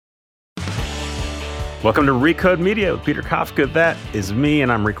Welcome to Recode Media with Peter Kafka. That is me,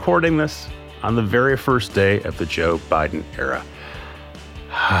 and I'm recording this on the very first day of the Joe Biden era.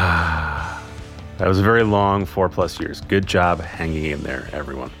 That was a very long 4+ years. Good job hanging in there,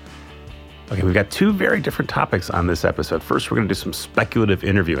 everyone. Okay, we've got two very different topics on this episode. First, we're going to do some speculative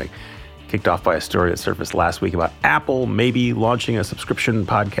interviewing, kicked off by a story that surfaced last week about Apple maybe launching a subscription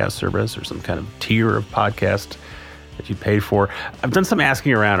podcast service or some kind of tier of podcast that you pay for. I've done some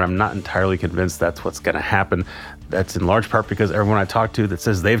asking around, and I'm not entirely convinced that's what's going to happen. That's in large part because everyone I talk to that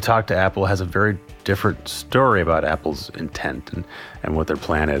says they've talked to Apple has a very different story about Apple's intent and what their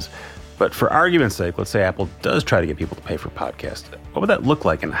plan is. But for argument's sake, let's say Apple does try to get people to pay for podcasts. What would that look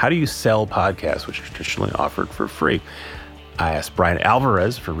like, and how do you sell podcasts, which are traditionally offered for free? I asked Brian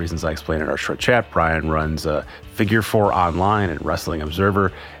Alvarez, for reasons I explained in our short chat. Brian runs Figure 4 Online and Wrestling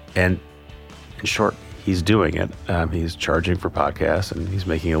Observer, and in short, he's doing it. He's charging for podcasts, and he's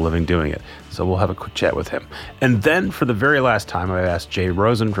making a living doing it. So we'll have a quick chat with him. And then for the very last time, I asked Jay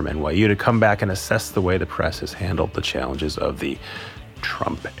Rosen from NYU to come back and assess the way the press has handled the challenges of the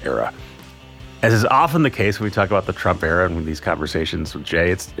Trump era. As is often the case when we talk about the Trump era and these conversations with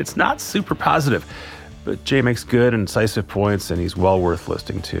Jay, it's not super positive. But Jay makes good and incisive points, and he's well worth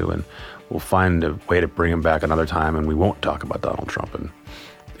listening to. And we'll find a way to bring him back another time, and we won't talk about Donald Trump, and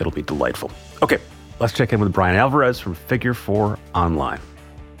it'll be delightful. Okay. Let's check in with Brian Alvarez from Figure 4 Online.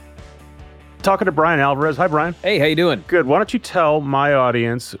 Talking to Brian Alvarez. Hi, Brian. Hey, how you doing? Good. Why don't you tell my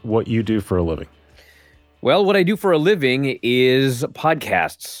audience what you do for a living? Well, what I do for a living is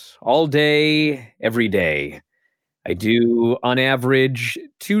podcasts all day, every day. I do, on average,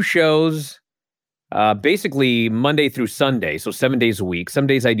 2 shows, basically Monday through Sunday, so 7 days a week. Some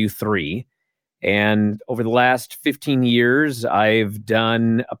days I do 3. And over the last 15 years, I've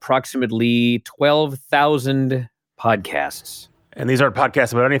done approximately 12,000 podcasts. And these aren't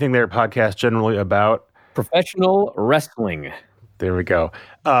podcasts about anything. They're podcasts generally about professional wrestling. There we go.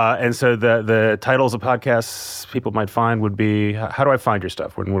 And so the titles of podcasts people might find would be, how do I find your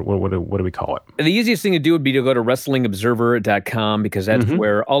stuff? What do we call it? The easiest thing to do would be to go to WrestlingObserver.com because that's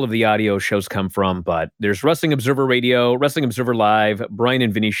where all of the audio shows come from. But there's Wrestling Observer Radio, Wrestling Observer Live, Brian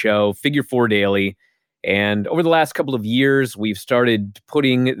and Vinny Show, Figure 4 Daily. And over the last couple of years, we've started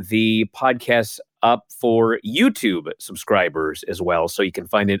putting the podcasts up for YouTube subscribers as well. So you can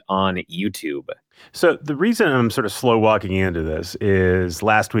find it on YouTube. So the reason I'm sort of slow walking into this is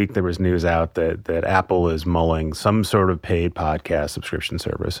last week there was news out that Apple is mulling some sort of paid podcast subscription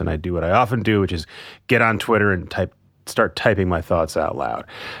service. And I do what I often do, which is get on Twitter and start typing my thoughts out loud.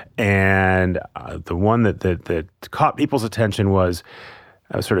 And the one that caught people's attention was,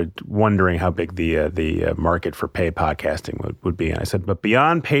 I was sort of wondering how big the market for paid podcasting would be. And I said, but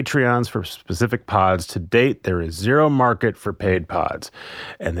beyond Patreons for specific pods, to date, there is zero market for paid pods.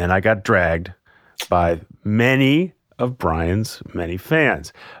 And then I got dragged by many of Brian's many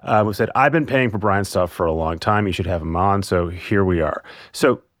fans who said, I've been paying for Brian's stuff for a long time. You should have him on. So here we are.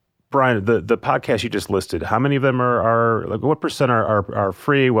 So Brian, the podcasts you just listed, how many of them are like, what % are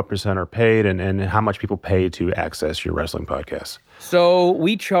free? What % are paid? And how much people pay to access your wrestling podcasts? So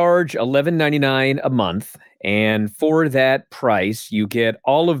we charge $11.99 a month. And for that price, you get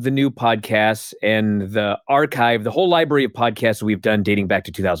all of the new podcasts and the archive, the whole library of podcasts we've done dating back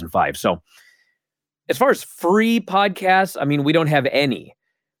to 2005. So as far as free podcasts, I mean, we don't have any.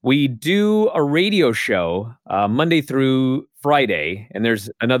 We do a radio show Monday through Friday, and there's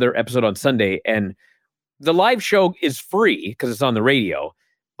another episode on Sunday. And the live show is free because it's on the radio,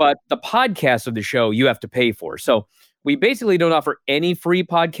 but the podcast of the show you have to pay for. So we basically don't offer any free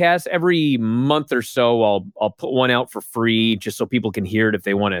podcasts. Every month or so, I'll put one out for free just so people can hear it if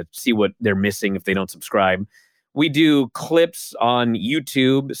they want to see what they're missing if they don't subscribe. We do clips on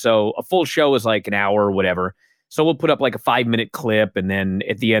YouTube. So a full show is like an hour or whatever. So we'll put up like a 5-minute clip, and then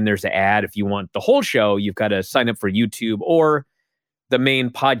at the end, there's an ad. If you want the whole show, you've got to sign up for YouTube or the main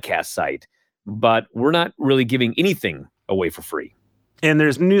podcast site. But we're not really giving anything away for free. And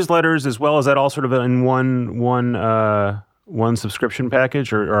there's newsletters as well. Is that all sort of in one subscription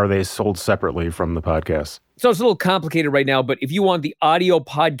package, or are they sold separately from the podcasts? So it's a little complicated right now, but if you want the audio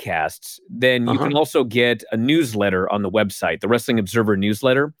podcasts, then you can also get a newsletter on the website, the Wrestling Observer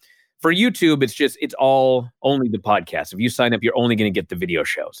newsletter. For YouTube, it's all only the podcast. If you sign up, you're only going to get the video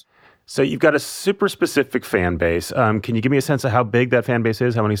shows. So you've got a super specific fan base. Can you give me a sense of how big that fan base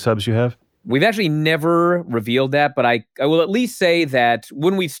is? How many subs you have? We've actually never revealed that, but I will at least say that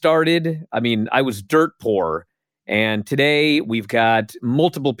when we started, I mean, I was dirt poor. And today we've got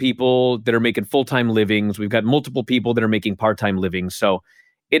multiple people that are making full-time livings. We've got multiple people that are making part-time livings. So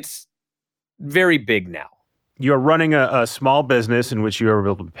it's very big now. you're running a small business in which you are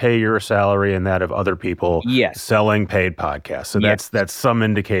able to pay your salary and that of other people Yes. selling paid podcasts. So Yes. that's some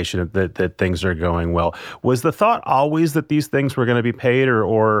indication that things are going well. Was the thought always that these things were going to be paid,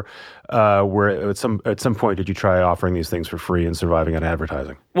 or were at some point did you try offering these things for free and surviving on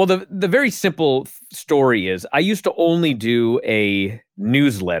advertising? Well, the very simple story is I used to only do a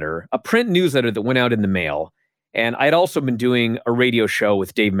newsletter, a print newsletter that went out in the mail. And I'd also been doing a radio show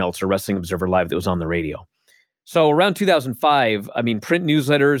with Dave Meltzer, Wrestling Observer Live, that was on the radio. So around 2005, I mean, print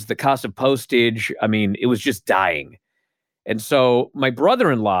newsletters, the cost of postage, I mean, it was just dying. And so my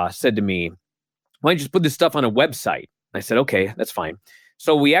brother-in-law said to me, why don't you just put this stuff on a website? I said, okay, that's fine.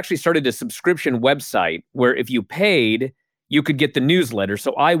 So we actually started a subscription website where if you paid, you could get the newsletter.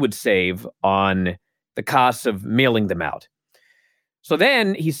 So I would save on the costs of mailing them out. So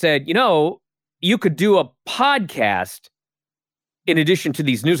then he said, you could do a podcast in addition to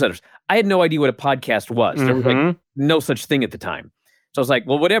these newsletters. I had no idea what a podcast was. There was like no such thing at the time. So I was like,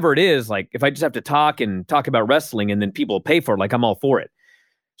 well, whatever it is, like if I just have to talk about wrestling and then people pay for it, like I'm all for it.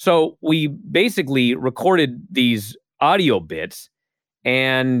 So we basically recorded these audio bits,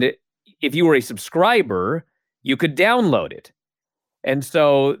 and if you were a subscriber, you could download it. And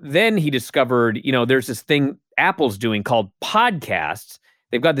so then he discovered, there's this thing Apple's doing called podcasts.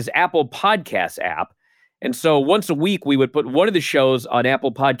 They've got this Apple Podcast app. And so once a week, we would put one of the shows on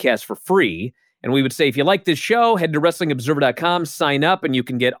Apple Podcasts for free. And we would say, if you like this show, head to WrestlingObserver.com, sign up, and you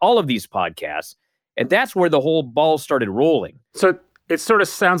can get all of these podcasts. And that's where the whole ball started rolling. So it sort of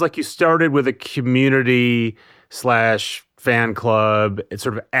sounds like you started with a community / fan club. It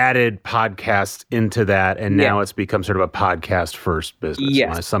sort of added podcasts into that. And now it's become sort of a podcast first business.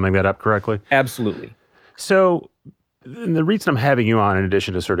 Yes. Am I summing that up correctly? Absolutely. So the reason I'm having you on, in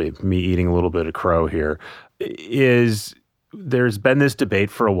addition to sort of me eating a little bit of crow here, is there's been this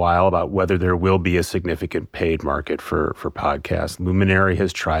debate for a while about whether there will be a significant paid market for podcasts. Luminary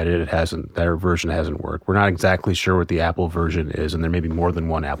has tried it. Their version hasn't worked. We're not exactly sure what the Apple version is, and there may be more than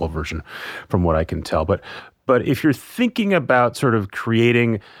one Apple version from what I can tell. But if you're thinking about sort of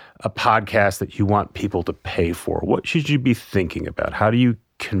creating a podcast that you want people to pay for, what should you be thinking about? How do you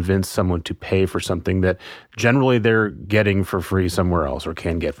convince someone to pay for something that generally they're getting for free somewhere else or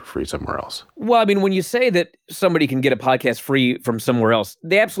can get for free somewhere else? Well, I mean, when you say that somebody can get a podcast free from somewhere else,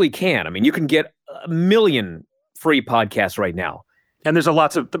 they absolutely can. I mean, you can get 1 million free podcasts right now. And there's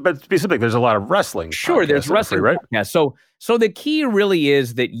but specifically, there's a lot of wrestling. Sure, there's wrestling, right? podcasts. So the key really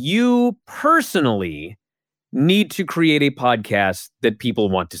is that you personally need to create a podcast that people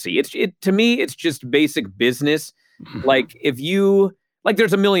want to see. To me, it's just basic business. Like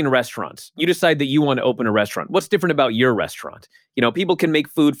there's 1 million restaurants. You decide that you want to open a restaurant. What's different about your restaurant? People can make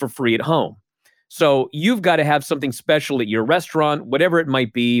food for free at home. So you've got to have something special at your restaurant, whatever it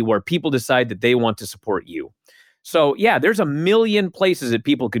might be, where people decide that they want to support you. So yeah, there's 1 million places that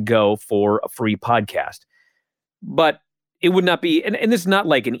people could go for a free podcast. But it would not be, and this is not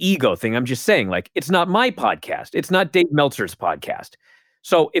like an ego thing. I'm just saying, like, it's not my podcast. It's not Dave Meltzer's podcast.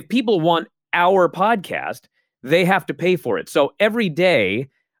 So if people want our podcast, they have to pay for it. So every day,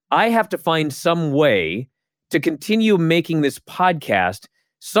 I have to find some way to continue making this podcast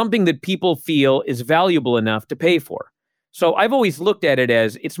something that people feel is valuable enough to pay for. So I've always looked at it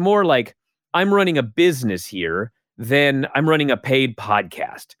as it's more like I'm running a business here than I'm running a paid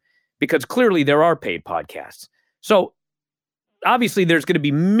podcast, because clearly there are paid podcasts. So obviously there's going to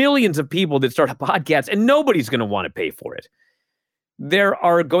be millions of people that start a podcast and nobody's going to want to pay for it. There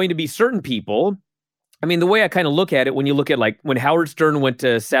are going to be certain people. I mean, the way I kind of look at it, when you look at like when Howard Stern went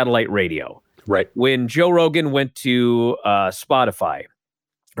to satellite radio, right? When Joe Rogan went to Spotify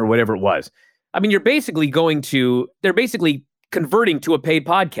or whatever it was. I mean, they're basically converting to a paid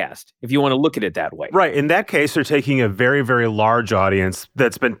podcast, if you want to look at it that way. Right. In that case, they're taking a very, very large audience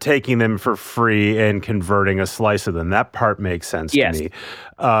that's been taking them for free and converting a slice of them. That part makes sense to me.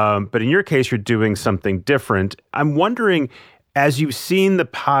 But in your case, you're doing something different. I'm wondering, as you've seen the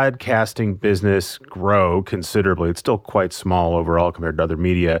podcasting business grow considerably, it's still quite small overall compared to other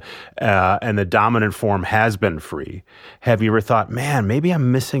media, and the dominant form has been free. Have you ever thought, man, maybe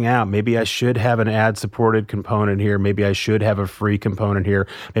I'm missing out. Maybe I should have an ad-supported component here. Maybe I should have a free component here.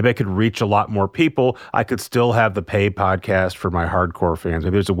 Maybe I could reach a lot more people. I could still have the paid podcast for my hardcore fans.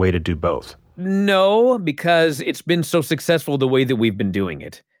 Maybe there's a way to do both. No, because it's been so successful the way that we've been doing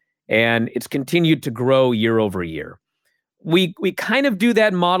it. And it's continued to grow year over year. We kind of do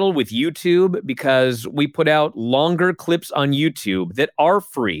that model with YouTube because we put out longer clips on YouTube that are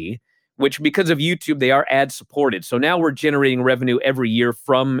free, which because of YouTube, they are ad supported. So now we're generating revenue every year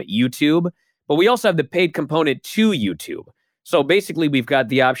from YouTube, but we also have the paid component to YouTube. So basically we've got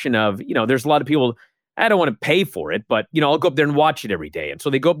the option of, there's a lot of people, I don't want to pay for it, but, I'll go up there and watch it every day. And so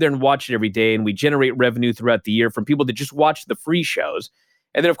they go up there and watch it every day, and we generate revenue throughout the year from people that just watch the free shows.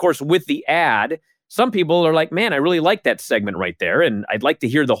 And then, of course, with the ad, some people are like, man, I really like that segment right there, and I'd like to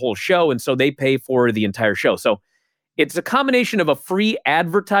hear the whole show. And so they pay for the entire show. So it's a combination of a free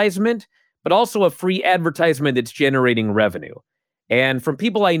advertisement, but also a free advertisement that's generating revenue. And from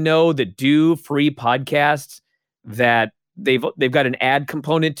people I know that do free podcasts, that they've got an ad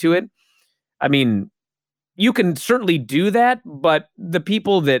component to it. I mean, you can certainly do that, but the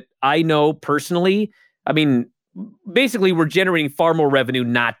people that I know personally, I mean, basically we're generating far more revenue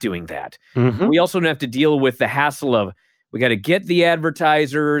not doing that. Mm-hmm. We also don't have to deal with the hassle of, we got to get the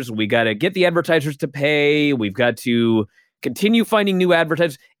advertisers, to pay, we've got to continue finding new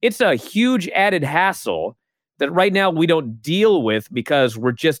advertisers. It's a huge added hassle that right now we don't deal with because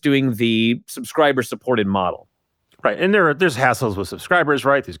we're just doing the subscriber supported model. Right. And there's hassles with subscribers,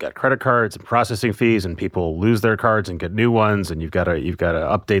 right? There's got credit cards and processing fees, and people lose their cards and get new ones, and you've got to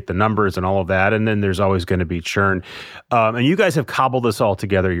update the numbers and all of that. And then there's always going to be churn. And you guys have cobbled this all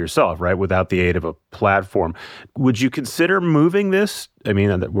together yourself, right? Without the aid of a platform. Would you consider moving this? I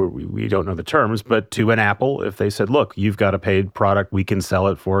mean, we don't know the terms, but to an Apple, if they said, look, you've got a paid product, we can sell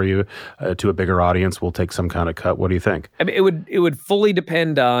it for you to a bigger audience, we'll take some kind of cut. What do you think? I mean, it would fully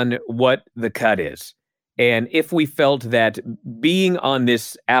depend on what the cut is. And if we felt that being on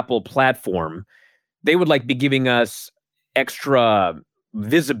this Apple platform, they would be giving us extra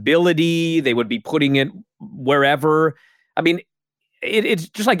visibility, they would be putting it wherever. I mean, it's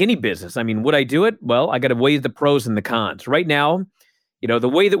just like any business. I mean, would I do it? Well, I got to weigh the pros and the cons. Right now, the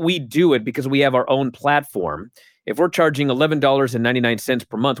way that we do it, because we have our own platform, if we're charging $11.99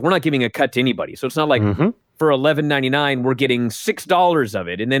 per month, we're not giving a cut to anybody. So it's not like for $11.99, we're getting $6 of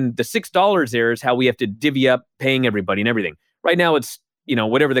it. And then the $6 there is how we have to divvy up paying everybody and everything. Right now, it's,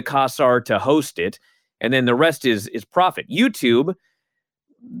 whatever the costs are to host it. And then the rest is profit. YouTube,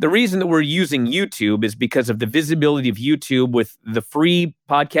 the reason that we're using YouTube is because of the visibility of YouTube with the free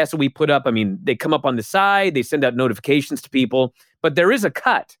podcasts that we put up. I mean, they come up on the side, they send out notifications to people, but there is a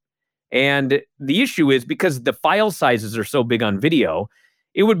cut. And the issue is because the file sizes are so big on video,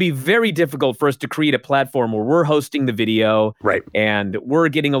 it would be very difficult for us to create a platform where we're hosting the video, right, and we're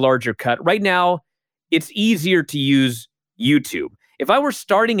getting a larger cut. Right now, it's easier to use YouTube. If I were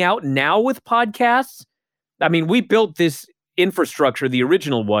starting out now with podcasts, I mean, we built this infrastructure, the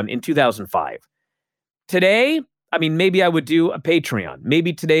original one, in 2005. Today, I mean, maybe I would do a Patreon.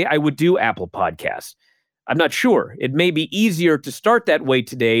 Maybe today I would do Apple Podcasts. I'm not sure. It may be easier to start that way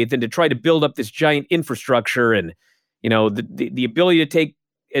today than to try to build up this giant infrastructure and, the ability to take,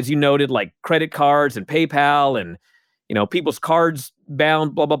 as you noted, like credit cards and PayPal and, people's cards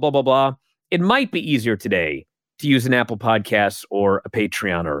bound, blah, blah, blah, blah, blah. It might be easier today to use an Apple Podcast or a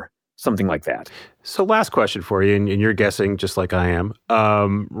Patreon or something like that. So last question for you, and you're guessing just like I am.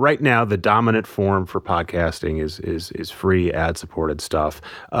 Right now, the dominant form for podcasting is free ad-supported stuff.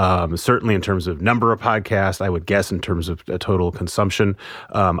 Certainly in terms of number of podcasts, I would guess in terms of total consumption.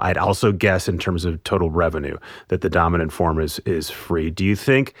 I'd also guess in terms of total revenue that the dominant form is free. Do you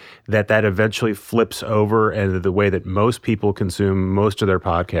think that eventually flips over and the way that most people consume most of their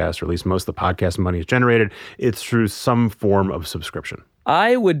podcasts, or at least most of the podcast money is generated, it's through some form of subscription?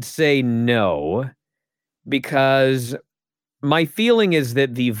 I would say no, because my feeling is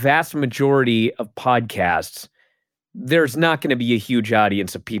that the vast majority of podcasts, there's not going to be a huge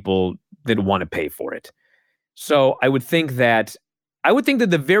audience of people that want to pay for it. So I would think that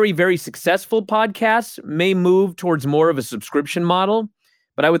the very, very successful podcasts may move towards more of a subscription model,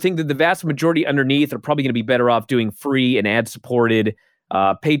 but I would think that the vast majority underneath are probably going to be better off doing free and ad-supported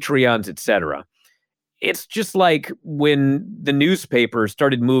Patreons, etc. It's just like when the newspaper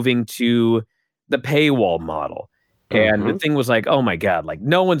started moving to the paywall model. And the thing was like, oh my God,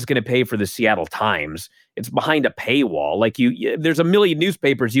 no one's going to pay for the Seattle Times. It's behind a paywall. There's a million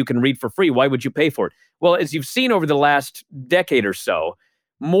newspapers you can read for free. Why would you pay for it? Well, as you've seen over the last decade or so,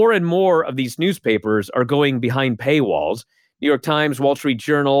 more and more of these newspapers are going behind paywalls. New York Times, Wall Street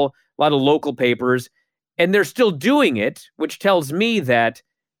Journal, a lot of local papers, and they're still doing it, which tells me that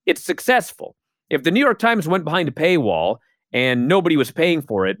it's successful. If the New York Times went behind a paywall and nobody was paying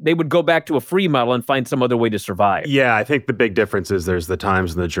for it, they would go back to a free model and find some other way to survive. Yeah, I think the big difference is there's the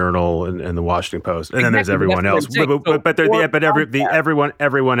Times and the Journal and the Washington Post, and then there's everyone else.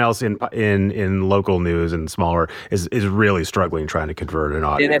 Everyone else in local news and smaller is really struggling trying to convert an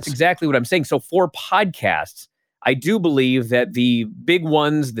audience. And that's exactly what I'm saying. So for podcasts, I do believe that the big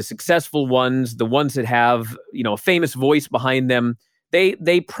ones, the successful ones, the ones that have a famous voice behind them,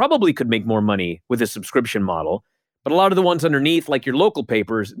 they probably could make more money with a subscription model. But a lot of the ones underneath, like your local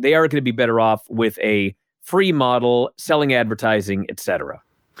papers, they are going to be better off with a free model, selling advertising, etc.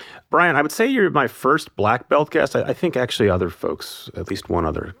 Brian, I would say you're my first black belt guest. I think actually other folks, at least one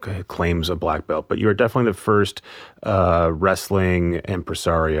other, claims a black belt, but you are definitely the first wrestling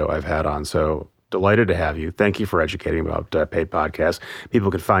impresario I've had on. So delighted to have you. Thank you for educating about paid podcasts.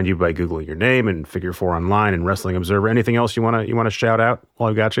 People can find you by Googling your name and Figure 4 Online and Wrestling Observer. Anything else you want to shout out while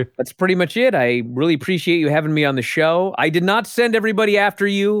I've got you? That's pretty much it. I really appreciate you having me on the show. I did not send everybody after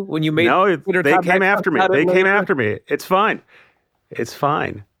you when you made Twitter. They came after me. They came after me. It's fine. It's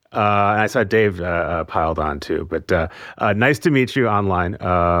fine. I saw Dave piled on too, but nice to meet you online.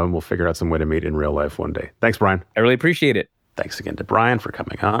 We'll figure out some way to meet in real life one day. Thanks, Brian. I really appreciate it. Thanks again to Brian for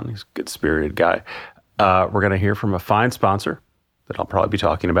coming on. He's a good-spirited guy. We're going to hear from a fine sponsor that I'll probably be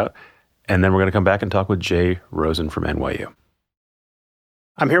talking about, and then we're going to come back and talk with Jay Rosen from NYU.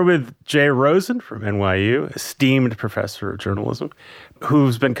 I'm here with Jay Rosen from NYU, esteemed professor of journalism,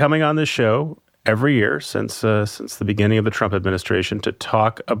 who's been coming on this show every year since the beginning of the Trump administration to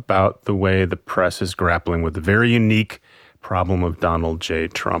talk about the way the press is grappling with the very unique problem of Donald J.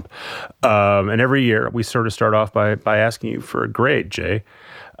 Trump. And every year we sort of start off by asking you for a grade, Jay.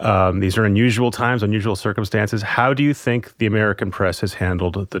 These are unusual times, unusual circumstances. How do you think the American press has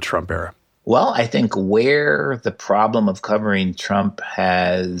handled the Trump era? Well, I think where the problem of covering Trump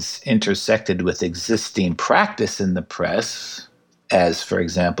has intersected with existing practice in the press, as, for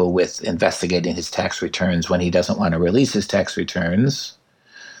example, with investigating his tax returns when he doesn't want to release his tax returns,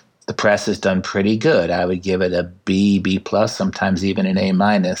 the press has done pretty good. I would give it a B, B+, sometimes even an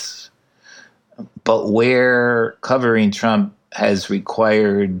A-. But where covering Trump has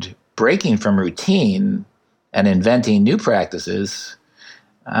required breaking from routine and inventing new practices,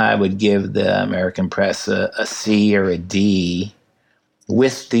 I would give the American press a C or a D,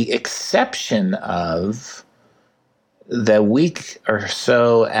 with the exception of the week or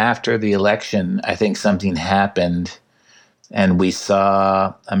so after the election. I think something happened, and we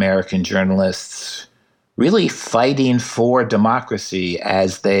saw American journalists really fighting for democracy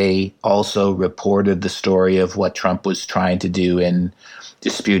as they also reported the story of what Trump was trying to do in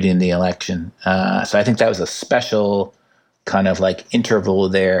disputing the election. So I think that was a special kind of like interval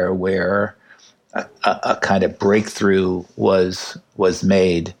there where a kind of breakthrough was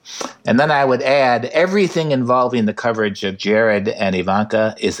made. And then I would add, everything involving the coverage of Jared and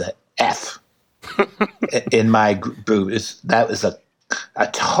Ivanka is an F in my group. That was a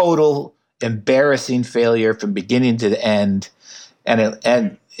total embarrassing failure from beginning to the end.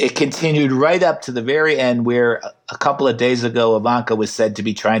 And it continued right up to the very end, where a couple of days ago, Ivanka was said to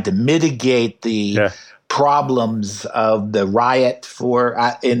be trying to mitigate the problems of the riot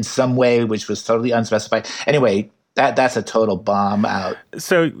in some way, which was totally unspecified. Anyway, that's a total bomb out.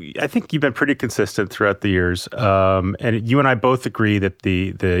 So I think you've been pretty consistent throughout the years. And you and I both agree that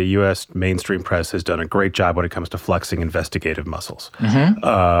the U.S. mainstream press has done a great job when it comes to flexing investigative muscles.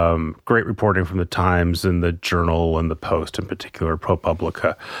 Mm-hmm. Great reporting from the Times and the Journal and the Post, in particular,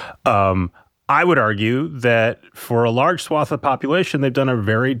 ProPublica. I would argue that for a large swath of the population, they've done a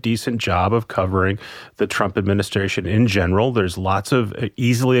very decent job of covering the Trump administration in general. There's lots of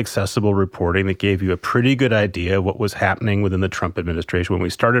easily accessible reporting that gave you a pretty good idea of what was happening within the Trump administration. When we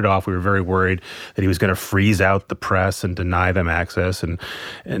started off, we were very worried that he was going to freeze out the press and deny them access. And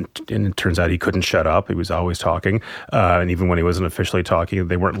it turns out he couldn't shut up. He was always talking. And even when he wasn't officially talking,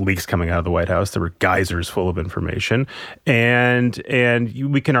 they weren't leaks coming out of the White House. There were geysers full of information. And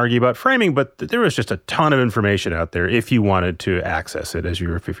we can argue about framing, but there was just a ton of information out there if you wanted to access it if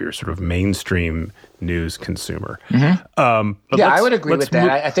you're sort of mainstream news consumer. Mm-hmm. I would agree with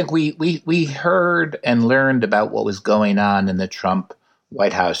that. I think we heard and learned about what was going on in the Trump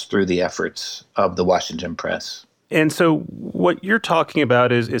White House through the efforts of the Washington press. And so what you're talking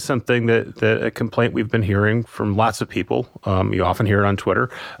about is something that a complaint we've been hearing from lots of people. You often hear it on Twitter.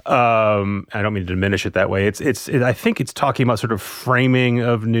 I don't mean to diminish it that way. I think it's talking about sort of framing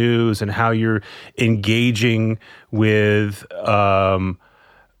of news and how you're engaging with the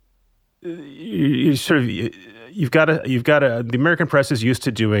American press is used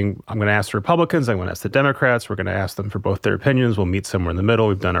to doing, I'm going to ask the Republicans, I'm going to ask the Democrats, we're going to ask them for both their opinions, we'll meet somewhere in the middle,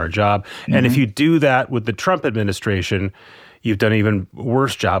 we've done our job. Mm-hmm. And if you do that with the Trump administration, you've done an even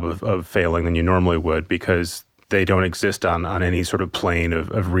worse job of failing than you normally would, because they don't exist on any sort of plane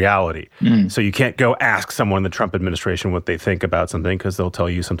of reality. Mm. So you can't go ask someone in the Trump administration what they think about something, because they'll tell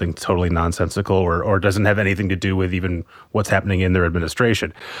you something totally nonsensical or doesn't have anything to do with even what's happening in their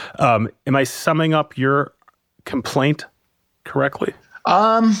administration. Am I summing up your complaint correctly?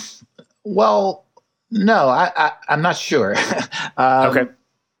 Well, no, I'm not sure. Okay.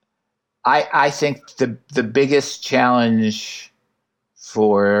 I think the biggest challenge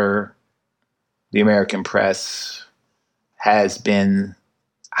for the American press has been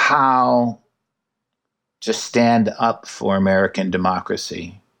how to stand up for American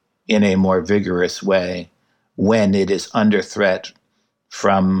democracy in a more vigorous way when it is under threat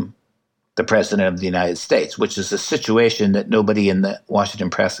from the President of the United States, which is a situation that nobody in the Washington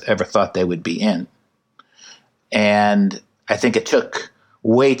press ever thought they would be in. And I think it took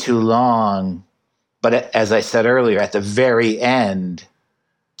way too long. But as I said earlier, at the very end,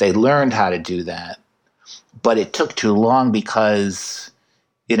 they learned how to do that. But it took too long because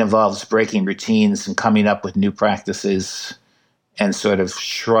it involves breaking routines and coming up with new practices and sort of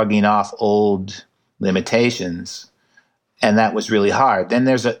shrugging off old limitations. And that was really hard. Then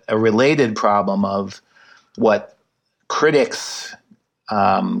there's a related problem of what critics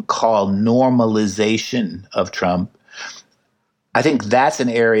call normalization of Trump. I think that's an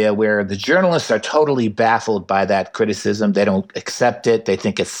area where the journalists are totally baffled by that criticism. They don't accept it. They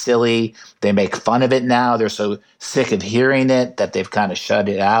think it's silly. They make fun of it now. They're so sick of hearing it that they've kind of shut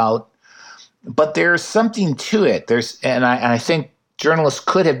it out. But there's something to it. And I think journalists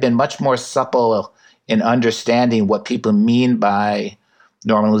could have been much more supple in understanding what people mean by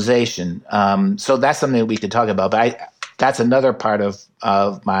normalization. So that's something that we could talk about. But that's another part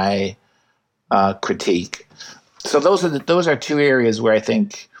of my critique. So those are two areas where I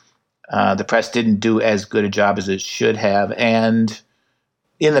think the press didn't do as good a job as it should have. And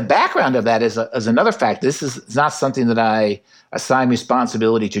in the background of that is another fact. This is not something that I assign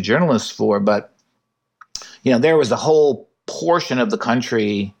responsibility to journalists for, but there was a whole portion of the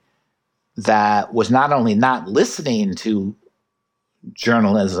country that was not only not listening to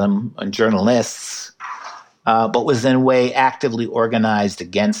journalism and journalists, but was in a way actively organized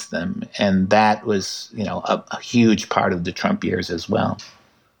against them. And that was, a huge part of the Trump years as well.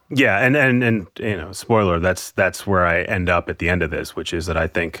 Yeah, and spoiler, that's where I end up at the end of this, which is that I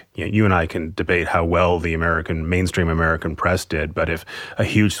think you and I can debate how well the mainstream American press did, but if a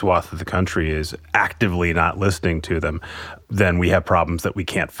huge swath of the country is actively not listening to them, then we have problems that we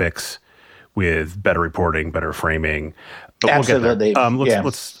can't fix with better reporting, better framing. But absolutely. We'll get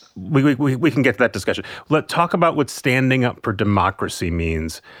there. We can get to that discussion. Let's talk about what standing up for democracy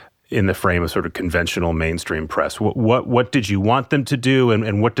means in the frame of sort of conventional mainstream press. What did you want them to do,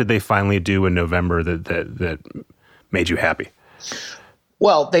 and what did they finally do in November that made you happy?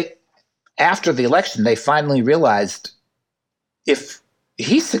 Well, after the election, they finally realized if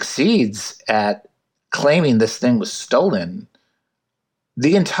he succeeds at claiming this thing was stolen,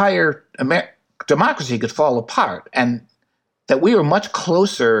 the entire democracy could fall apart, and that we were much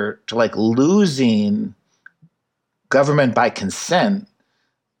closer to losing government by consent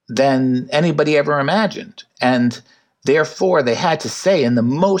than anybody ever imagined. And therefore, they had to say in the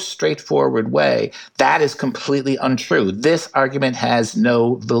most straightforward way, that is completely untrue. This argument has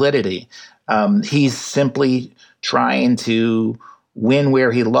no validity. He's simply trying to win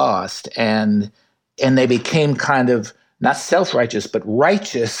where he lost. And they became kind of not self-righteous, but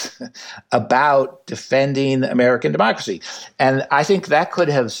righteous about defending American democracy. And I think that could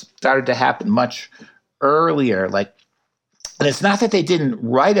have started to happen much earlier. And it's not that they didn't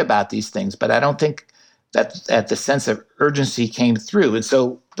write about these things, but I don't think that the sense of urgency came through. And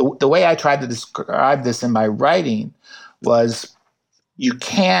so the way I tried to describe this in my writing was you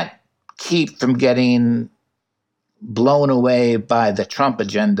can't keep from getting blown away by the Trump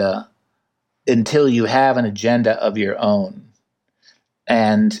agenda until you have an agenda of your own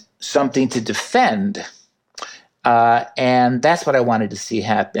and something to defend. And that's what I wanted to see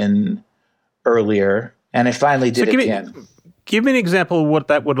happen earlier. And I finally did again. Give me an example of what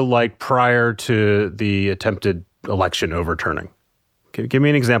that would have liked prior to the attempted election overturning. Give me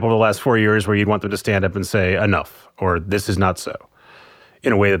an example of the last 4 years where you'd want them to stand up and say, enough, or this is not so,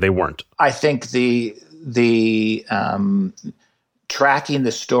 in a way that they weren't. I think the tracking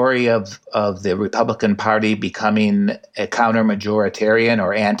the story of the Republican Party becoming a counter-majoritarian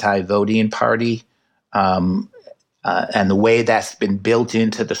or anti-voting party, and the way that's been built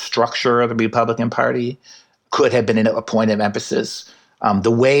into the structure of the Republican Party could have been a point of emphasis.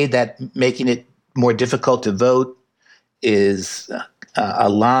 The way that making it more difficult to vote is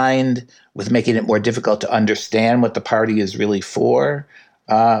aligned with making it more difficult to understand what the party is really for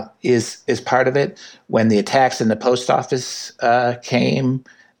is part of it. When the attacks in the post office came,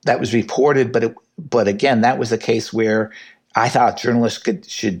 that was reported, but again, that was a case where I thought journalists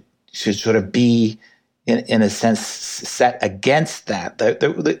should sort of be in a sense set against that.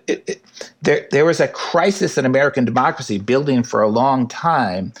 There was a crisis in American democracy building for a long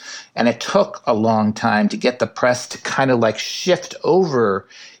time, and it took a long time to get the press to kind of shift over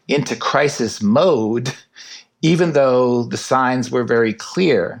into crisis mode, even though the signs were very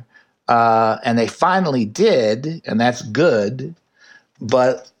clear. And they finally did, and that's good.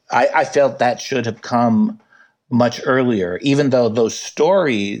 But I felt that should have come much earlier, even though those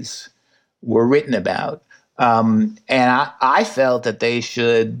stories were written about. And I felt that they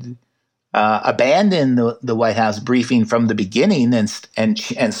should abandon the White House briefing from the beginning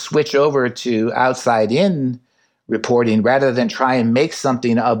and switch over to outside-in reporting rather than try and make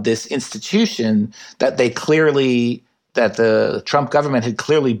something of this institution that the Trump government had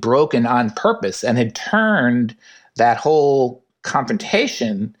clearly broken on purpose and had turned that whole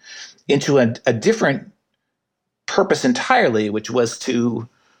confrontation into a different purpose entirely, which was to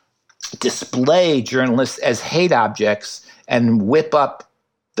display journalists as hate objects and whip up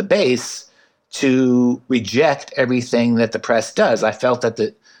the base to reject everything that the press does. I felt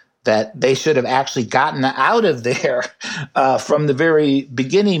that they should have actually gotten out of there from the very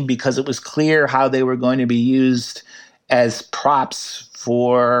beginning, because it was clear how they were going to be used as props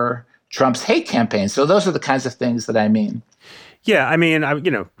for Trump's hate campaign. So those are the kinds of things that I mean. Yeah, I mean,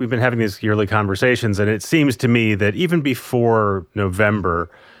 we've been having these yearly conversations, and it seems to me that even before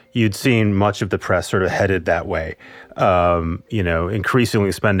November, you'd seen much of the press sort of headed that way.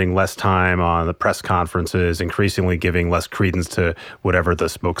 Increasingly spending less time on the press conferences, increasingly giving less credence to whatever the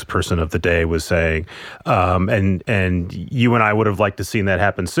spokesperson of the day was saying. And you and I would have liked to seen that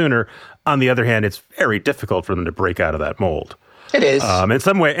happen sooner. On the other hand, it's very difficult for them to break out of that mold. It is.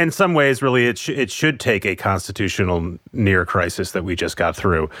 In some ways, really, it should take a constitutional near crisis that we just got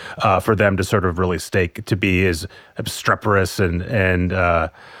through for them to sort of really to be as obstreperous and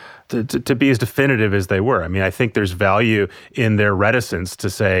to be as definitive as they were. I mean, I think there's value in their reticence to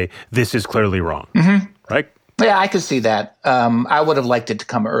say this is clearly wrong, right? Yeah, I could see that. I would have liked it to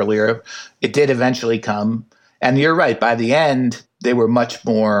come earlier. It did eventually come, and you're right. By the end, they were much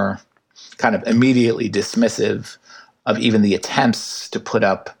more kind of immediately dismissive of even the attempts to put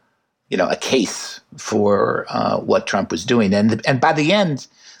up, a case for what Trump was doing. And by the end,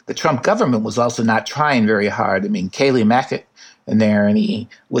 the Trump government was also not trying very hard. I mean, Kayleigh McEnany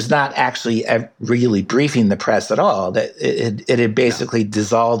was not actually really briefing the press at all. That it had basically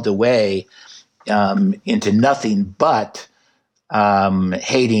dissolved away into nothing but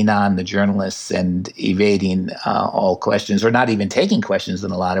hating on the journalists and evading all questions, or not even taking questions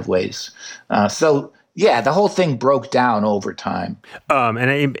in a lot of ways. Yeah, the whole thing broke down over time.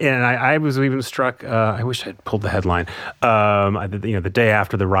 I was even struck. I wish I'd pulled the headline. The day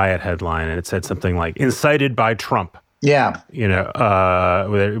after the riot headline, and it said something like "incited by Trump." Yeah,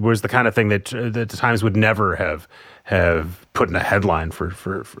 it was the kind of thing that the Times would never have put in a headline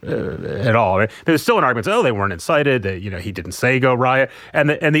for at all. There's still an argument. They weren't incited. That he didn't say go riot, and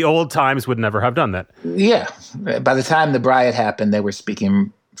the old Times would never have done that. Yeah, by the time the riot happened, they were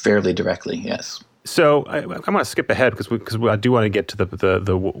speaking fairly directly. Yes. So I want to skip ahead because I do want to get to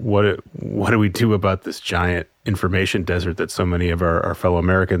the what do we do about this giant information desert that so many of our fellow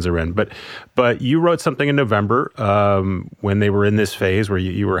Americans are in. But you wrote something in November when they were in this phase where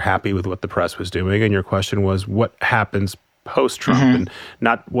you were happy with what the press was doing, and your question was what happens post-Trump, and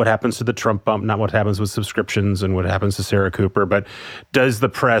not what happens to the Trump bump, not what happens with subscriptions and what happens to Sarah Cooper, but does the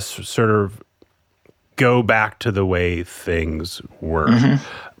press sort of go back to the way things were?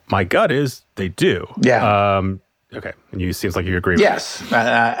 My gut is they do. Yeah. Okay. And you seems like you agree. Yes.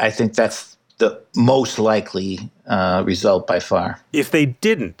 I think that's the most likely result by far. If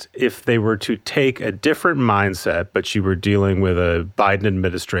they were to take a different mindset, but you were dealing with a Biden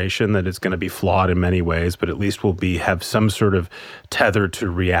administration that is going to be flawed in many ways, but at least will have some sort of tether to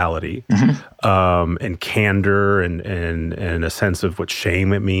reality, and candor and a sense of what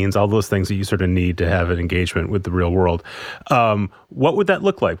shame it means, all those things that you sort of need to have an engagement with the real world. What would that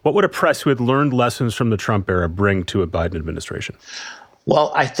look like? What would a press who had learned lessons from the Trump era bring to a Biden administration?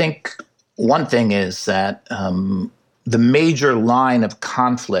 Well, I think one thing is that the major line of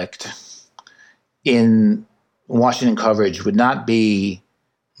conflict in Washington coverage would not be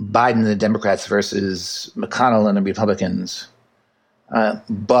Biden and the Democrats versus McConnell and the Republicans,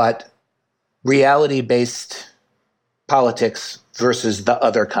 but reality-based politics versus the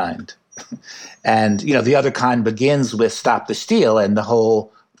other kind. And, the other kind begins with Stop the Steal and the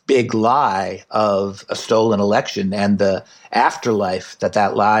whole big lie of a stolen election and the afterlife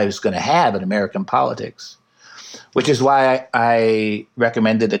that lie is going to have in American politics, which is why I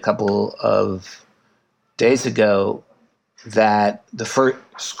recommended a couple of days ago that the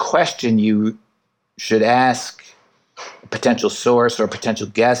first question you should ask a potential source or a potential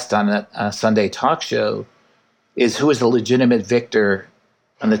guest on a Sunday talk show is who is the legitimate victor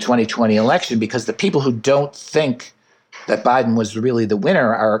in the 2020 election, because the people who don't think that Biden was really the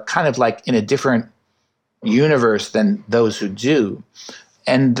winner are kind of like in a different universe than those who do.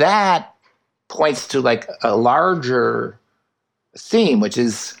 And that points to like a larger theme, which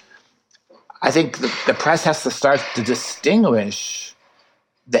is, I think the press has to start to distinguish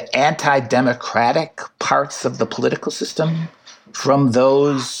the anti-democratic parts of the political system from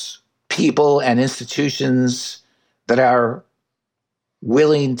those people and institutions that are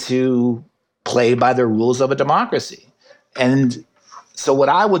willing to play by the rules of a democracy. And so what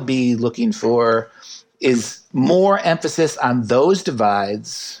I would be looking for is more emphasis on those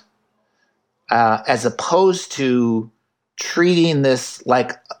divides as opposed to treating this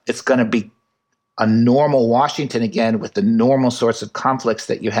like it's going to be a normal Washington again with the normal sorts of conflicts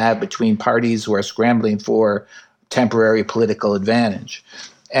that you have between parties who are scrambling for temporary political advantage.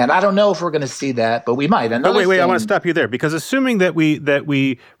 And I don't know if we're going to see that, but we might. But wait, I want to stop you there, because assuming that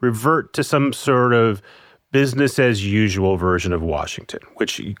we revert to some sort of business as usual version of Washington,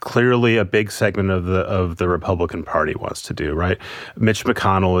 which clearly a big segment of the Republican Party wants to do, right? Mitch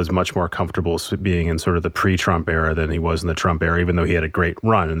McConnell is much more comfortable being in sort of the pre-Trump era than he was in the Trump era, even though he had a great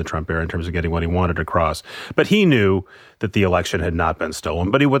run in the Trump era in terms of getting what he wanted across. But he knew that the election had not been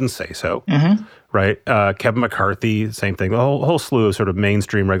stolen, but he wouldn't say so, right? Kevin McCarthy, same thing. The whole slew of sort of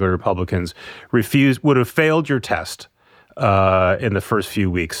mainstream regular Republicans would have failed your test in the first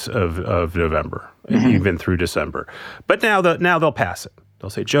few weeks of November, even through December. But now they'll pass it. They'll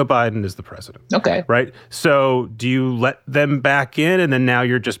say Joe Biden is the president. Okay. Right? So do you let them back in, and then now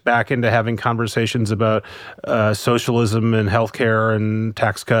you're just back into having conversations about socialism and healthcare and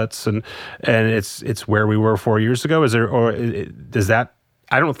tax cuts, and it's where we were 4 years ago? Does that?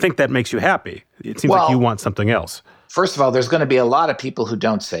 I don't think that makes you happy. It seems like you want something else. First of all, there's going to be a lot of people who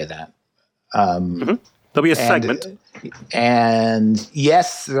don't say that. There'll be a segment. And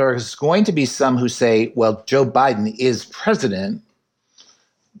yes, there's going to be some who say, well, Joe Biden is president,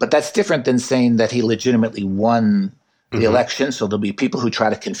 but that's different than saying that he legitimately won the election. So there'll be people who try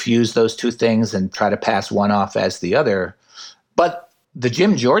to confuse those two things and try to pass one off as the other. But the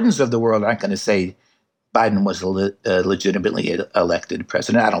Jim Jordans of the world aren't going to say Biden was legitimately elected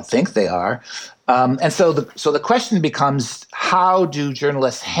president. I don't think they are. And so the question becomes, how do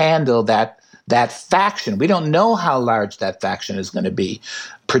journalists handle that faction? We don't know how large that faction is going to be.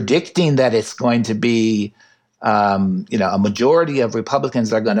 Predicting that it's going to be, a majority of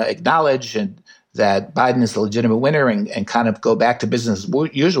Republicans are going to acknowledge that Biden is the legitimate winner and kind of go back to business as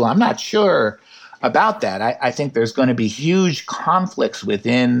usual. I'm not sure about that. I think there's going to be huge conflicts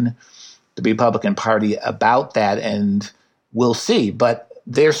within the Republican Party about that, and we'll see. But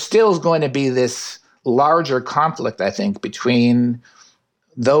there still is going to be this larger conflict, I think, between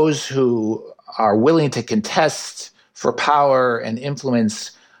those who are willing to contest for power and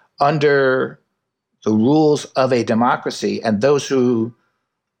influence under the rules of a democracy and those who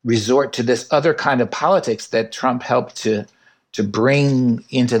resort to this other kind of politics that Trump helped to bring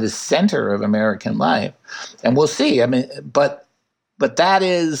into the center of American life. And we'll see. I mean, but that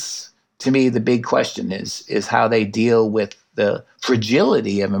is, to me, the big question is how they deal with the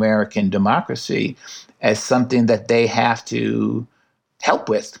fragility of American democracy as something that they have to help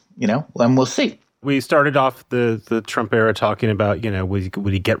with, and we'll see. We started off the Trump era talking about,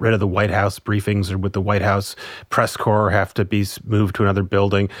 would he get rid of the White House briefings, or would the White House press corps have to be moved to another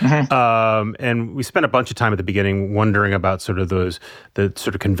building? And we spent a bunch of time at the beginning wondering about sort of the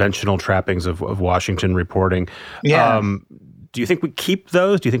sort of conventional trappings of Washington reporting. Yeah. Do you think we keep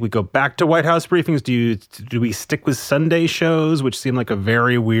those? Do you think we go back to White House briefings? Do we stick with Sunday shows, which seem like a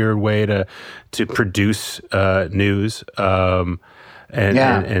very weird way to produce news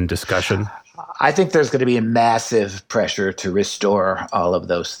and discussion? I think there's going to be a massive pressure to restore all of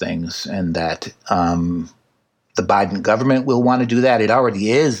those things, and that the Biden government will want to do that. It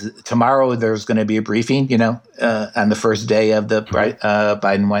already is. Tomorrow there's going to be a briefing, on the first day of the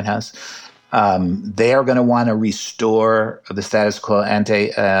Biden White House. They are going to want to restore the status quo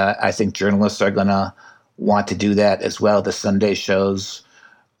ante. I think journalists are going to want to do that as well. The Sunday shows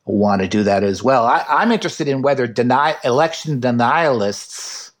want to do that as well. I'm interested in whether election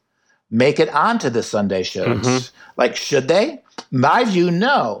denialists make it onto the Sunday shows. Like, should they? My view,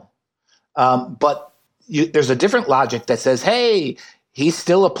 no. But there's a different logic that says, hey, he's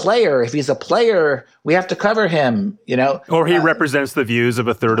still a player. If he's a player, we have to cover him, Or he represents the views of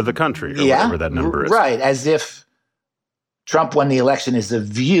a third of the country, or whatever that number is. Right, as if Trump won the election is a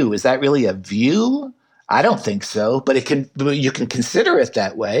view. Is that really a view? I don't think so, but you can consider it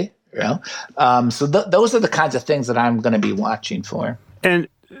that way. So those are the kinds of things that I'm going to be watching for. And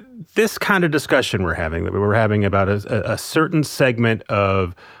this kind of discussion we're having about a certain segment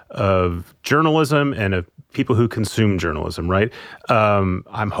of journalism and of people who consume journalism, right?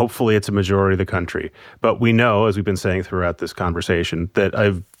 I'm hopefully it's a majority of the country. But we know, as we've been saying throughout this conversation, that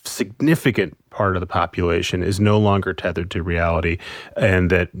a significant part of the population is no longer tethered to reality, and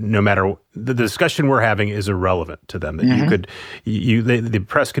that no matter the discussion we're having is irrelevant to them. That the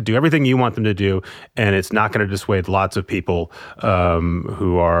press could do everything you want them to do, and it's not going to dissuade lots of people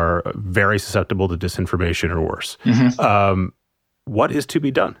who are very susceptible to disinformation or worse. What is to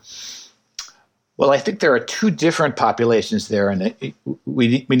be done? Well, I think there are two different populations there, and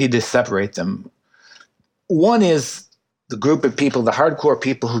we need to separate them. One is the group of people, the hardcore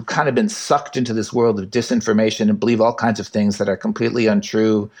people who've kind of been sucked into this world of disinformation and believe all kinds of things that are completely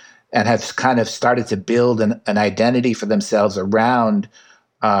untrue, and have kind of started to build an identity for themselves around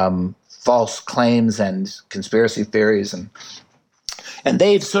false claims and conspiracy theories. And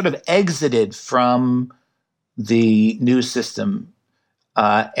they've sort of exited from the news system.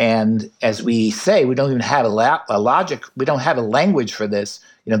 And as we say, we don't even have a logic. We don't have a language for this.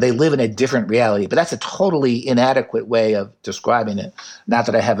 They live in a different reality, but that's a totally inadequate way of describing it. Not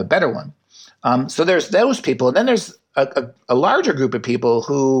that I have a better one. So there's those people. And then there's a larger group of people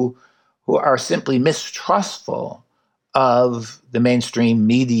who are simply mistrustful of the mainstream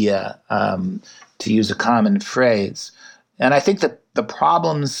media, to use a common phrase. And I think that the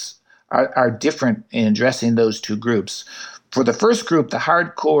problems are different in addressing those two groups. For the first group, the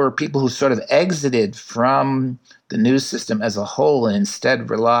hardcore people who sort of exited from the news system as a whole and instead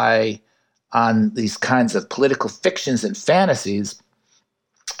rely on these kinds of political fictions and fantasies,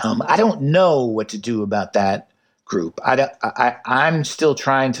 I don't know what to do about that group. I'm still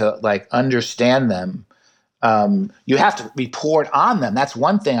trying to understand them. You have to report on them. That's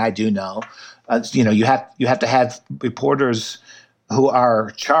one thing I do know. You have to have reporters who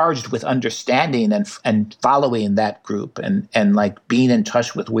are charged with understanding and following that group and being in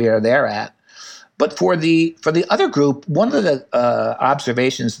touch with where they're at. But for the other group, one of the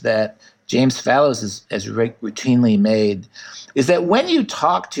observations that James Fallows has routinely made is that when you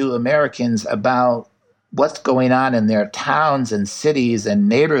talk to Americans about what's going on in their towns and cities and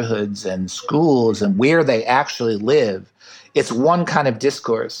neighborhoods and schools and where they actually live, it's one kind of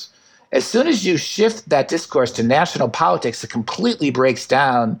discourse. As soon as you shift that discourse to national politics, it completely breaks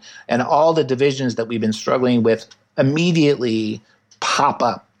down, and all the divisions that we've been struggling with immediately pop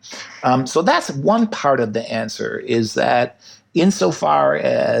up. So that's one part of the answer, is that insofar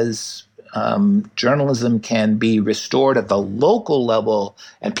as journalism can be restored at the local level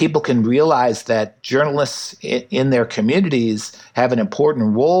and people can realize that journalists in their communities have an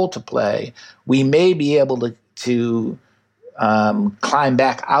important role to play, we may be able to climb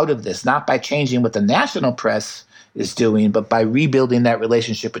back out of this, not by changing what the national press is doing, but by rebuilding that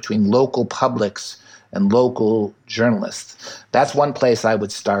relationship between local publics and local journalists. That's one place I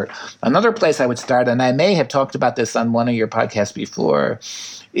would start. Another place I would start, and I may have talked about this on one of your podcasts before,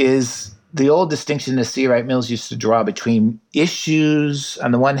 is the old distinction that C. Wright Mills used to draw between issues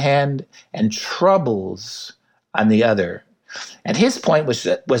on the one hand and troubles on the other. And his point was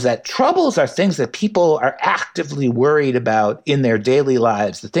that troubles are things that people are actively worried about in their daily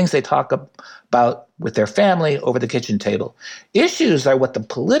lives, the things they talk about with their family over the kitchen table. Issues are what the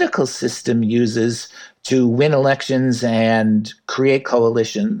political system uses to win elections and create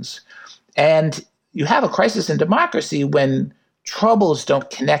coalitions. And you have a crisis in democracy when troubles don't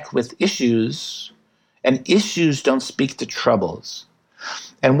connect with issues and issues don't speak to troubles.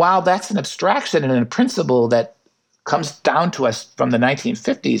 And while that's an abstraction and a principle that comes down to us from the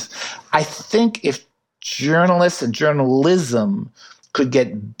 1950s, I think if journalists and journalism could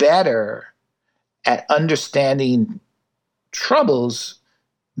get better at understanding troubles,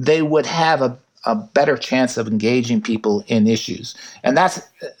 they would have a better chance of engaging people in issues. And that's,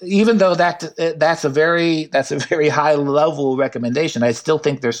 even though that's a very high level recommendation, I still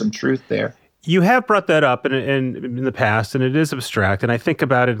think there's some truth there. You have brought that up in the past, and it is abstract. And I think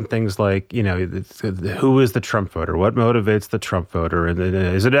about it in things like, who is the Trump voter? What motivates the Trump voter? And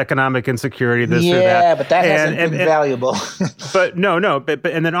is it economic insecurity, this or that? Yeah, but that hasn't been valuable. But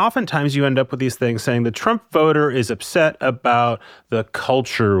and then oftentimes you end up with these things saying the Trump voter is upset about the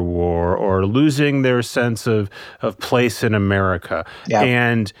culture war or losing their sense of place in America. Yeah.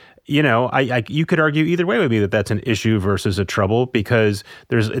 And you could argue either way with me that that's an issue versus a trouble, because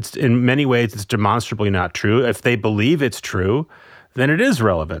it's in many ways it's demonstrably not true. If they believe it's true, then it is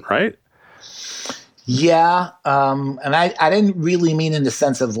relevant, right? Yeah, and I didn't really mean in the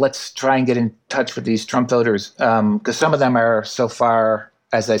sense of let's try and get in touch with these Trump voters, because some of them are so far,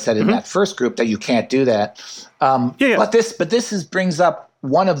 as I said in that first group, that you can't do that. But this brings up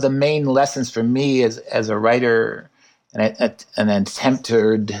one of the main lessons for me as a writer and an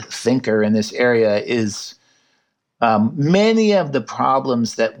attempted thinker in this area is Many of the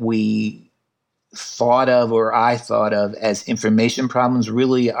problems that we thought of or I thought of as information problems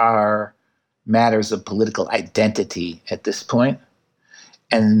really are matters of political identity at this point.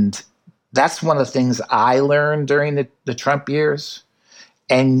 And that's one of the things I learned during the Trump years.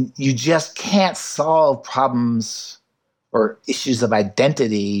 And you just can't solve problems or issues of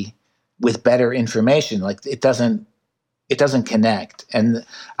identity with better information. Like it doesn't connect. And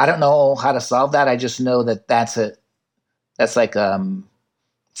I don't know how to solve that. I just know that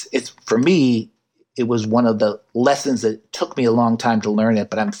it's for me, it was one of the lessons that took me a long time to learn it,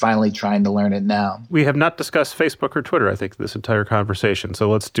 but I'm finally trying to learn it now. We have not discussed Facebook or Twitter, I think, this entire conversation. So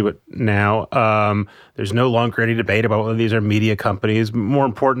let's do it now. There's no longer any debate about whether these are media companies. More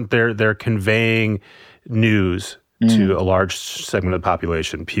important, they're conveying news to a large segment of the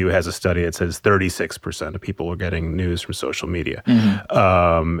population. Pew has a study that says 36% of people are getting news from social media.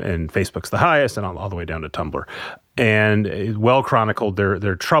 And Facebook's the highest, and all the way down to Tumblr. And well chronicled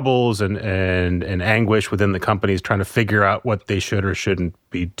their troubles and anguish within the companies trying to figure out what they should or shouldn't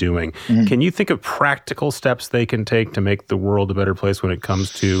be doing. Can you think of practical steps they can take to make the world a better place when it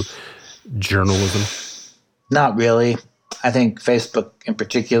comes to journalism? Not really. I think Facebook in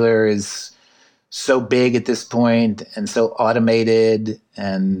particular is so big at this point and so automated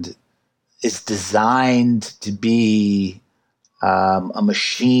and is designed to be a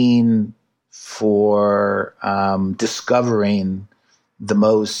machine for discovering the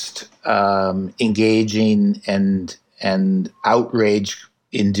most engaging and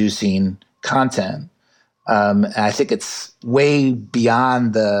outrage-inducing content. And I think it's way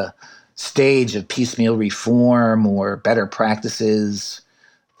beyond the stage of piecemeal reform or better practices.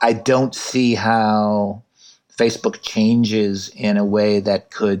 I don't see how Facebook changes in a way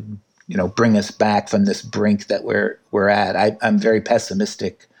that could, bring us back from this brink that we're at. I'm very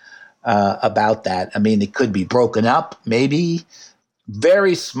pessimistic about that. I mean, it could be broken up, maybe.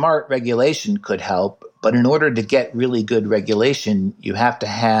 Very smart regulation could help, but in order to get really good regulation, you have to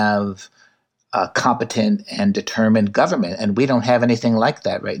have a competent and determined government, and we don't have anything like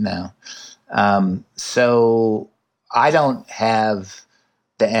that right now. So I don't have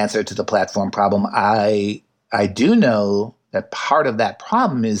the answer to the platform problem. I do know that part of that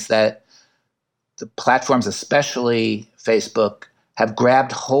problem is that the platforms, especially Facebook, have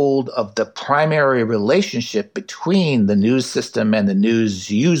grabbed hold of the primary relationship between the news system and the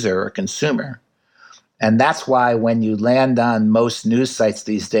news user or consumer. And that's why when you land on most news sites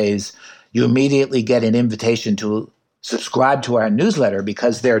these days, you immediately get an invitation to subscribe to our newsletter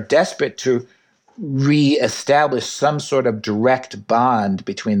because they're desperate to reestablish some sort of direct bond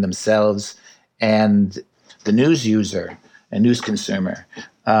between themselves and the news user and news consumer.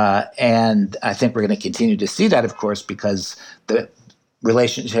 And I think we're going to continue to see that, of course, because the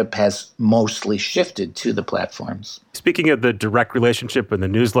relationship has mostly shifted to the platforms. Speaking of the direct relationship and the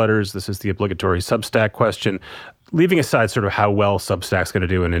newsletters, this is the obligatory Substack question. Leaving aside sort of how well Substack's going to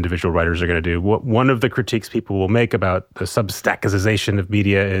do and individual writers are going to do, one of the critiques people will make about the Substackization of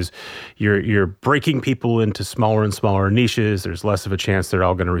media is you're breaking people into smaller and smaller niches. There's less of a chance they're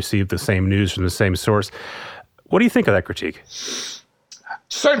all going to receive the same news from the same source. What do you think of that critique?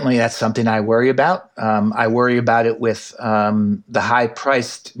 Certainly, that's something I worry about. I worry about it with the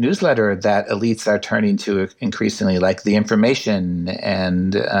high-priced newsletter that elites are turning to increasingly, like The Information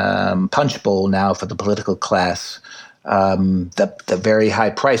and Punchbowl now for the political class. The very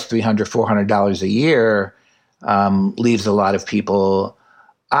high price, $300, $400 a year, leaves a lot of people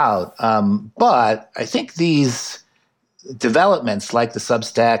out. But I think these developments, like the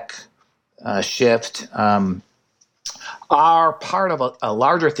Substack shift, are part of a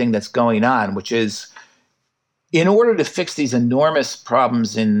larger thing that's going on, which is in order to fix these enormous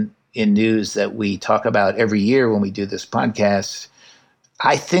problems in news that we talk about every year when we do this podcast,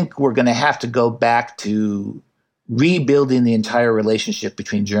 I think we're going to have to go back to rebuilding the entire relationship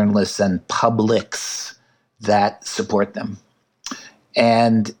between journalists and publics that support them.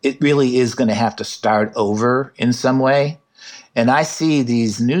 And it really is going to have to start over in some way. And I see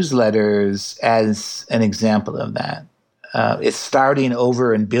these newsletters as an example of that. It's starting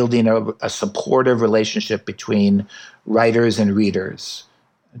over and building a supportive relationship between writers and readers,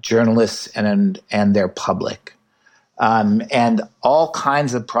 journalists and their public. And all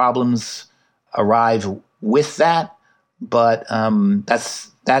kinds of problems arrive with that, but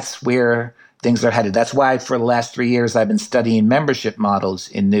that's where things are headed. That's why for the last 3 years, I've been studying membership models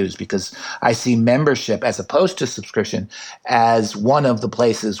in news, because I see membership as opposed to subscription as one of the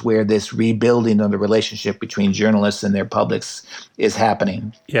places where this rebuilding of the relationship between journalists and their publics is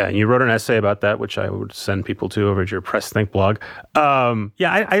happening. Yeah, and you wrote an essay about that, which I would send people to over at your Press Think blog.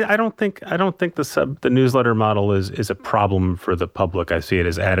 I don't think the newsletter model is a problem for the public. I see it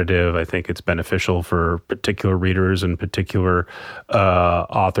as additive. I think it's beneficial for particular readers and particular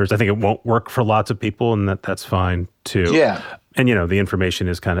authors. I think it won't work for lots of people, and that's fine too. Yeah. And, the information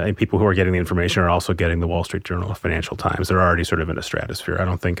is and people who are getting the information are also getting the Wall Street Journal, Financial Times. They're already sort of in a stratosphere. I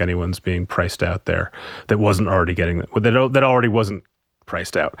don't think anyone's being priced out there that wasn't already getting that already wasn't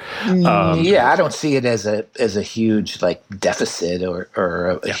priced out. I don't see it as a huge deficit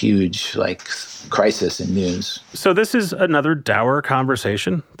or a huge crisis in news. So this is another dour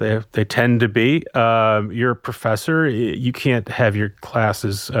conversation. They tend to be. You're a professor. You can't have your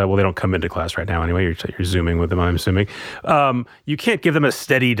classes. They don't come into class right now anyway. You're Zooming with them, I'm assuming. You can't give them a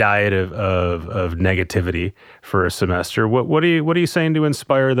steady diet of negativity for a semester. What are you saying to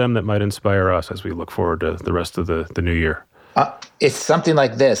inspire them that might inspire us as we look forward to the rest of the new year? It's something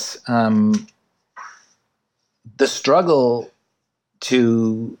like this. The struggle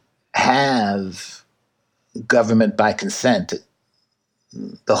to have government by consent,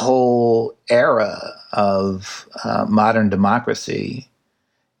 the whole era of modern democracy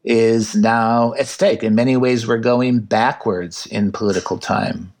is now at stake. In many ways, we're going backwards in political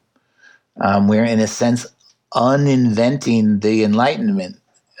time. We're, in a sense, uninventing the Enlightenment.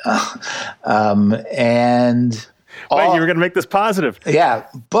 Wait, you were going to make this positive. Yeah,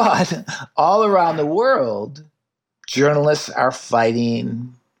 but all around the world, journalists are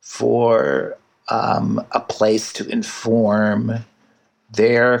fighting for a place to inform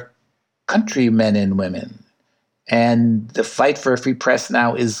their countrymen and women. And the fight for a free press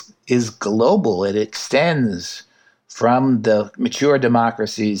now is global. It extends from the mature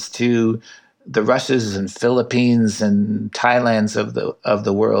democracies to the Russias and Philippines and Thailands of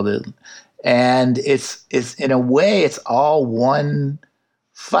the world. And it's in a way, it's all one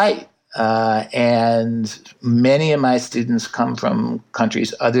fight. And many of my students come from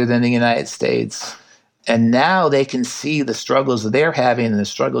countries other than the United States. And now they can see the struggles they're having and the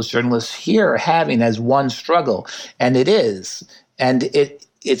struggles journalists here are having as one struggle. And it is. And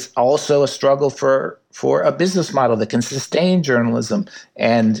it's also a struggle for a business model that can sustain journalism.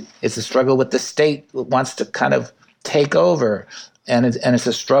 And it's a struggle with the state that wants to kind of take over. And it's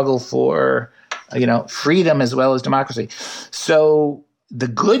a struggle for, freedom as well as democracy. So the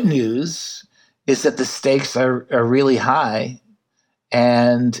good news is that the stakes are really high,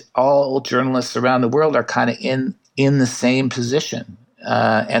 and all journalists around the world are kind of in the same position.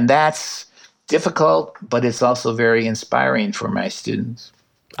 And that's difficult, but it's also very inspiring for my students.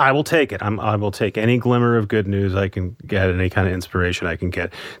 I will take it. I will take any glimmer of good news I can get, any kind of inspiration I can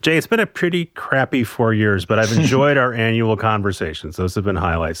get. Jay, it's been a pretty crappy 4 years, but I've enjoyed our annual conversations. Those have been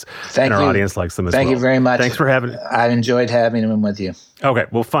highlights. Thank you. And our audience likes them as well. Thank you very much. Thanks for having. I enjoyed having them with you. Okay,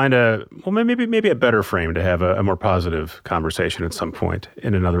 we'll find maybe a better frame to have a more positive conversation at some point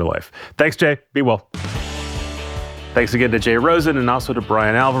in another life. Thanks, Jay. Be well. Thanks again to Jay Rosen and also to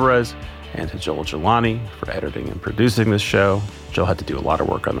Brian Alvarez and to Joel Jelani for editing and producing this show. Joel had to do a lot of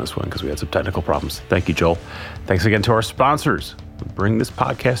work on this one because we had some technical problems. Thank you, Joel. Thanks again to our sponsors who bring this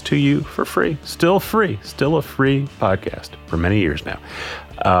podcast to you for free. Still a free podcast for many years now.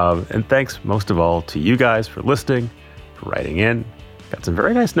 And thanks most of all to you guys for listening, for writing in. Got some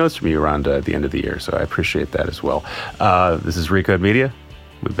very nice notes from you around the end of the year, so I appreciate that as well. This is Recode Media.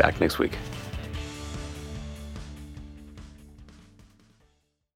 We'll be back next week.